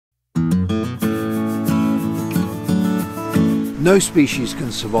No species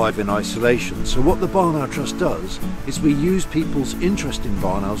can survive in isolation, so what the Barn Owl Trust does is we use people's interest in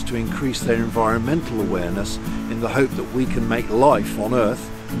barn owls to increase their environmental awareness in the hope that we can make life on Earth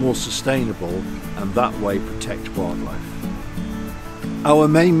more sustainable and that way protect wildlife. Our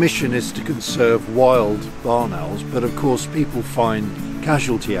main mission is to conserve wild barn owls, but of course people find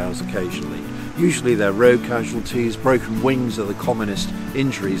casualty owls occasionally. Usually they're road casualties, broken wings are the commonest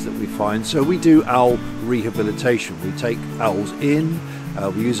injuries that we find, so we do owl rehabilitation. We take owls in,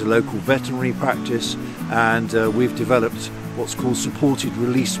 we use a local veterinary practice, and we've developed what's called supported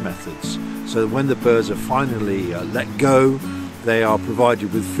release methods, so that when the birds are finally let go, they are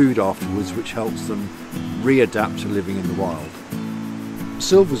provided with food afterwards, which helps them readapt to living in the wild.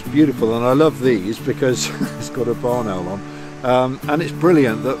 Silver's beautiful, and I love these because it's got a barn owl on. And it's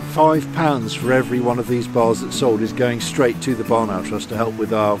brilliant that £5 for every one of these bars that's sold is going straight to the Barn Owl Trust to help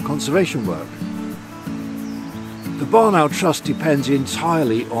with our conservation work. The Barn Owl Trust depends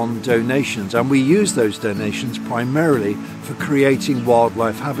entirely on donations, and we use those donations primarily for creating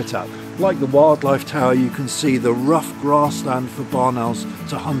wildlife habitat. Like the wildlife tower, you can see the rough grassland for barn owls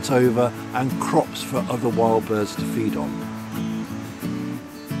to hunt over and crops for other wild birds to feed on.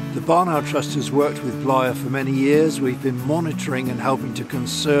 The Barn Owl Trust has worked with Bleyer for many years. We've been monitoring and helping to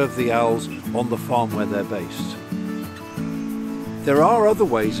conserve the owls on the farm where they're based. There are other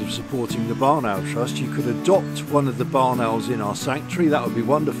ways of supporting the Barn Owl Trust. You could adopt one of the barn owls in our sanctuary, that would be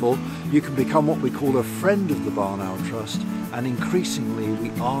wonderful. You can become what we call a friend of the Barn Owl Trust, and increasingly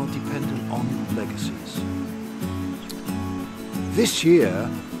we are dependent on legacies. This year,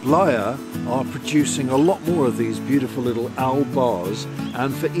 Bleyer are producing a lot more of these beautiful little owl bars,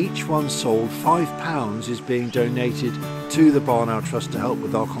 and for each one sold, £5 is being donated to the Barn Owl Trust to help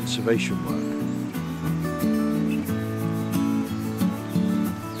with our conservation work.